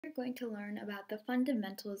We're going to learn about the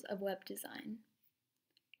fundamentals of web design.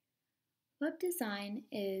 Web design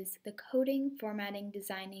is the coding, formatting,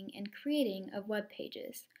 designing, and creating of web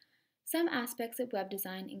pages. Some aspects of web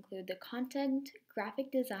design include the content,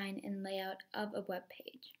 graphic design, and layout of a web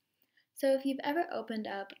page. So if you've ever opened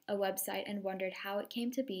up a website and wondered how it came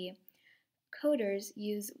to be, coders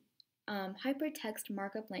use hypertext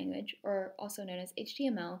markup language, or also known as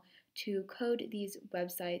HTML, to code these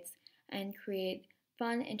websites and create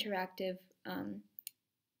fun, interactive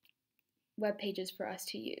web pages for us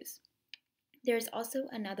to use. There's also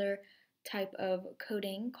another type of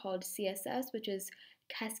coding called CSS, which is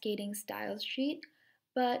Cascading Styles Sheet,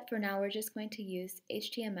 but for now we're just going to use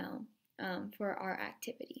HTML for our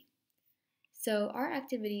activity. So our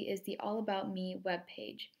activity is the All About Me web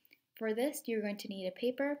page. For this, you're going to need a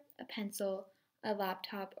paper, a pencil, a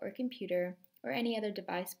laptop or computer, or any other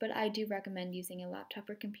device, but I do recommend using a laptop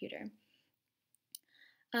or computer.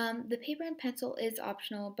 The paper and pencil is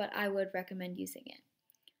optional, but I would recommend using it.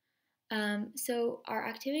 So our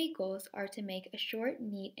activity goals are to make a short,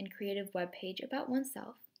 neat, and creative web page about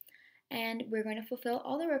oneself. And we're going to fulfill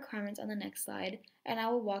all the requirements on the next slide, and I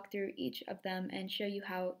will walk through each of them and show you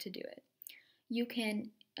how to do it. You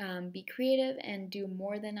can be creative and do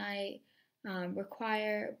more than I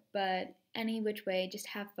require, but any which way, just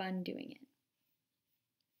have fun doing it.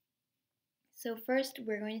 So first,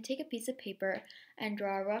 we're going to take a piece of paper and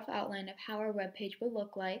draw a rough outline of how our web page will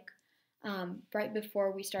look like right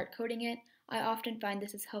before we start coding it. I often find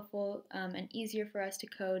this is helpful and easier for us to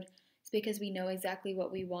code because we know exactly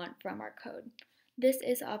what we want from our code. This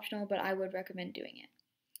is optional, but I would recommend doing it.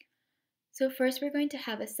 So first, we're going to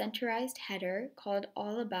have a centerized header called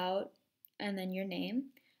All About and then your name.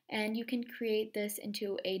 And you can create this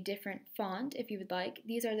into a different font if you would like.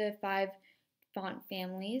 These are the 5 font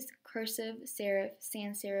families: cursive, serif,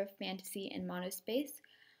 sans serif, fantasy, and monospace.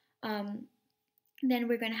 Then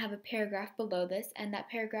we're going to have a paragraph below this, and that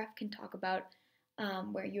paragraph can talk about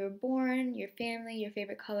where you were born, your family, your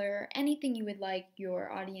favorite color, anything you would like your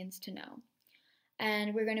audience to know.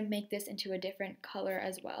 And we're going to make this into a different color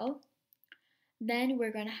as well. Then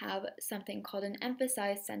we're going to have something called an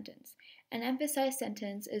emphasized sentence. An emphasized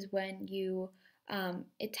sentence is when you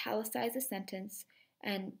italicize a sentence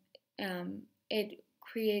and it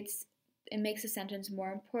makes a sentence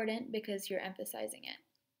more important because you're emphasizing it.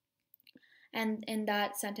 And in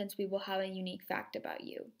that sentence, we will have a unique fact about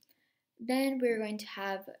you. Then we're going to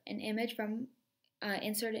have an image from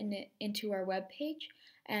inserted into our web page,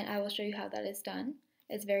 and I will show you how that is done.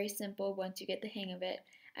 It's very simple once you get the hang of it.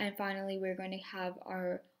 And finally, we're going to have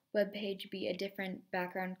our web page be a different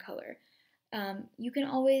background color. You can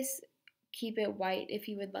always keep it white if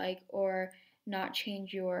you would like, or not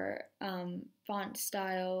change your font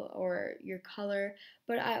style or your color,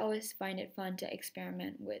 but I always find it fun to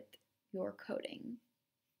experiment with your coding.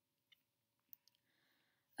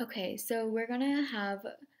 Okay, so we're gonna have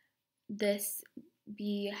this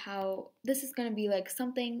is gonna be like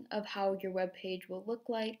something of how your web page will look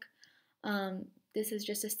like. This is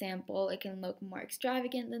just a sample. It can look more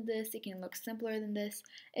extravagant than this, it can look simpler than this.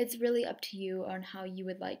 It's really up to you on how you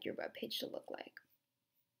would like your web page to look like.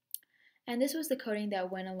 And this was the coding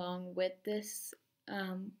that went along with this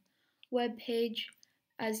web page.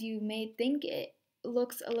 As you may think, it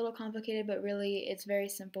looks a little complicated, but really it's very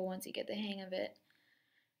simple once you get the hang of it.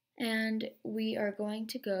 And we are going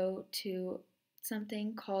to go to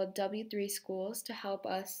something called W3 Schools to help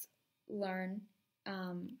us learn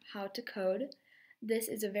how to code. This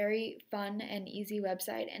is a very fun and easy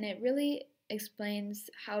website, and it really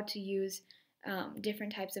explains how to use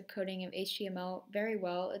different types of coding of HTML very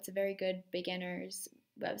well. It's a very good beginner's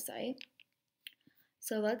website.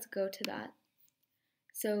 So let's go to that.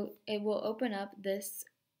 So it will open up this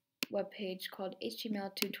web page called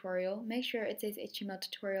HTML tutorial. Make sure it says HTML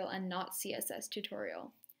tutorial and not CSS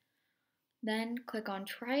tutorial. Then click on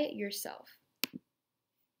try it yourself.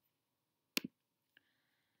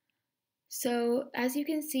 So as you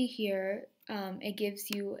can see here, it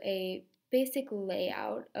gives you a basic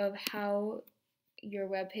layout of how your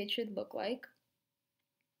web page should look like.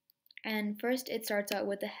 And first it starts out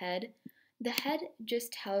with the head. The head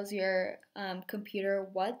just tells your computer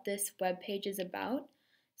what this web page is about.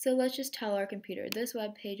 So let's just tell our computer this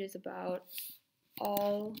web page is about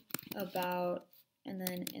all about, and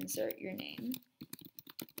then insert your name.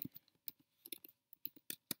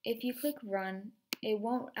 If you click run, it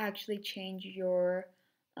won't actually change your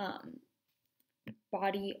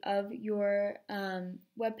body of your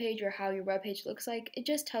web page or how your web page looks like. It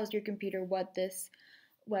just tells your computer what this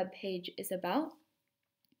web page is about.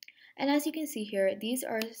 And as you can see here, these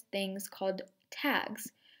are things called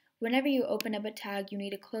tags. Whenever you open up a tag, you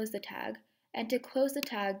need to close the tag. And to close the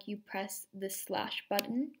tag, you press the slash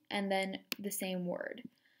button and then the same word.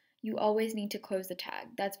 You always need to close the tag.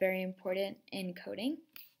 That's very important in coding.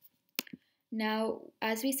 Now,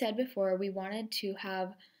 as we said before, we wanted to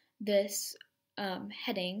have this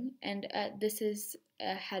heading, and this is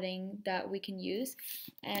a heading that we can use,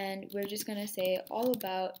 and we're just going to say all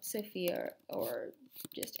about Sophia, or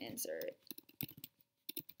just insert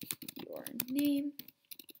your name.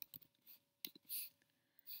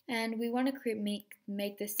 And we want to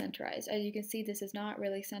make this centerized. As you can see, this is not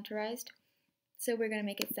really centerized, so we're going to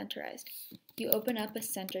make it centerized. You open up a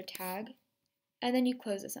center tag, and then you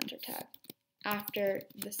close the center tag. After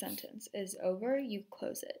the sentence is over, you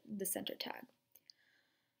close it, the center tag.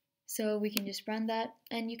 So we can just run that,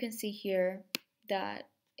 and you can see here that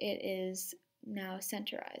it is now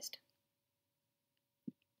centerized.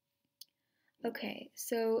 Okay,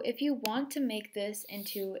 so if you want to make this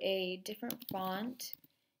into a different font,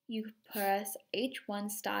 you press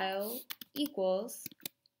H1 style equals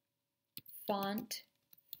font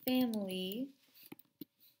family,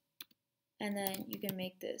 and then you can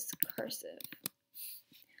make this cursive.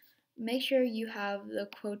 Make sure you have the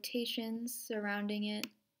quotations surrounding it,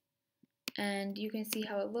 and you can see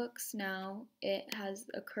how it looks now. It has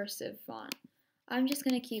a cursive font. I'm just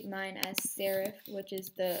going to keep mine as serif, which is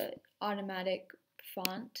the automatic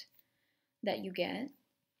font that you get.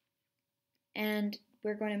 And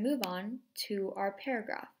we're going to move on to our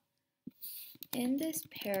paragraph. In this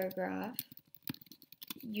paragraph,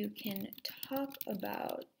 you can talk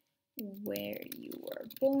about where you were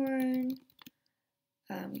born,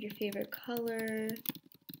 your favorite color,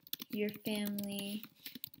 your family,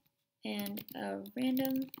 and a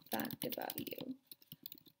random fact about you.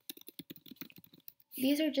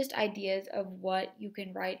 These are just ideas of what you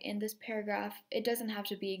can write in this paragraph. It doesn't have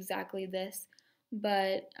to be exactly this,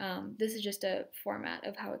 but this is just a format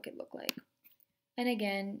of how it could look like. And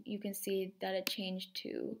again, you can see that it changed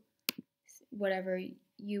to whatever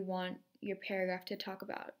you want your paragraph to talk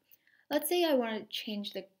about. Let's say I want to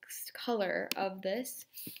change the color of this.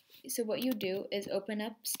 So what you do is open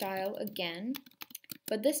up style again,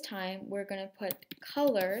 but this time we're going to put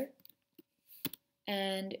color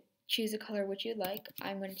and choose a color which you like.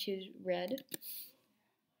 I'm going to choose red.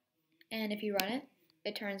 And if you run it,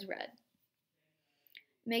 it turns red.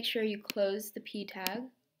 Make sure you close the P tag,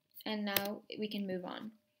 and now we can move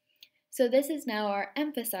on. So this is now our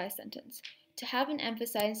emphasized sentence. To have an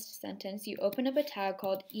emphasized sentence, you open up a tag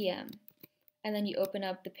called EM, and then you open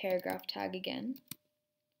up the paragraph tag again,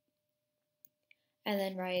 and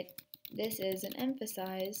then write, this is an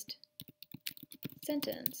emphasized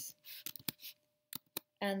sentence.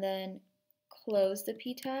 And then close the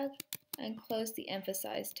P tag and close the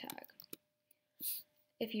emphasized tag.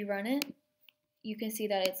 If you run it, you can see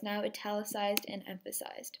that it's now italicized and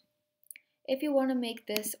emphasized. If you want to make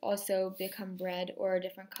this also become red or a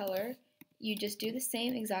different color, you just do the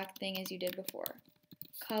same exact thing as you did before.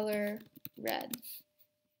 Color red.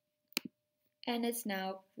 And it's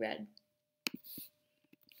now red.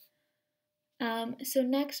 So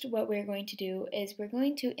next what we're going to do is we're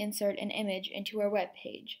going to insert an image into our web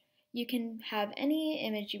page. You can have any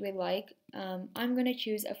image you would like. I'm going to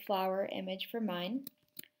choose a flower image for mine.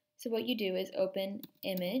 So what you do is open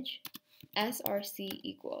image, src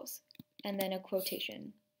equals, and then a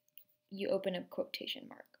quotation. You open a quotation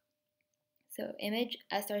mark. So image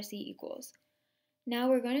src equals. Now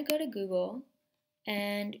we're going to go to Google,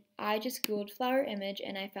 and I just Googled flower image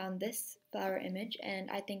and I found this flower image,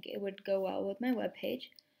 and I think it would go well with my web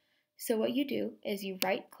page. So what you do is you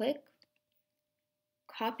right click,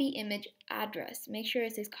 copy image address. Make sure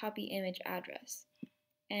it says copy image address,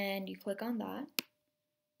 and you click on that.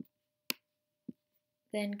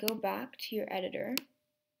 Then go back to your editor,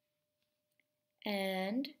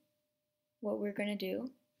 and what we're going to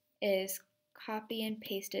do is copy and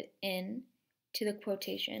paste it in to the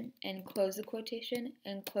quotation and close the quotation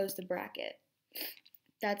and close the bracket.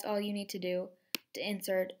 That's all you need to do to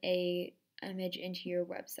insert a image into your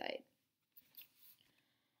website.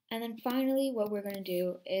 And then finally what we're going to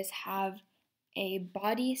do is have a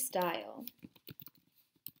body style.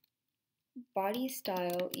 Body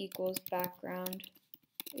style equals background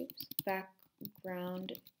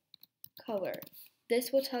color.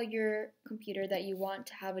 This will tell your computer that you want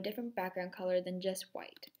to have a different background color than just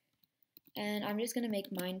white. And I'm just going to make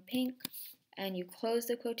mine pink, and you close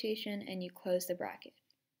the quotation and you close the bracket.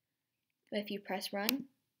 If you press run,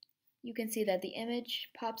 you can see that the image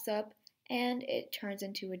pops up and it turns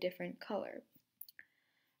into a different color.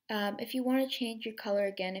 If you want to change your color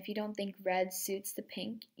again, if you don't think red suits the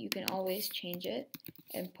pink, you can always change it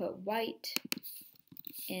and put white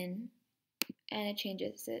in and it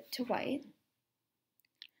changes it to white.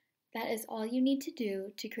 That is all you need to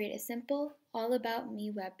do to create a simple All About Me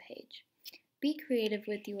web page. Be creative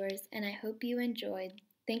with yours, and I hope you enjoyed.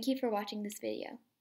 Thank you for watching this video.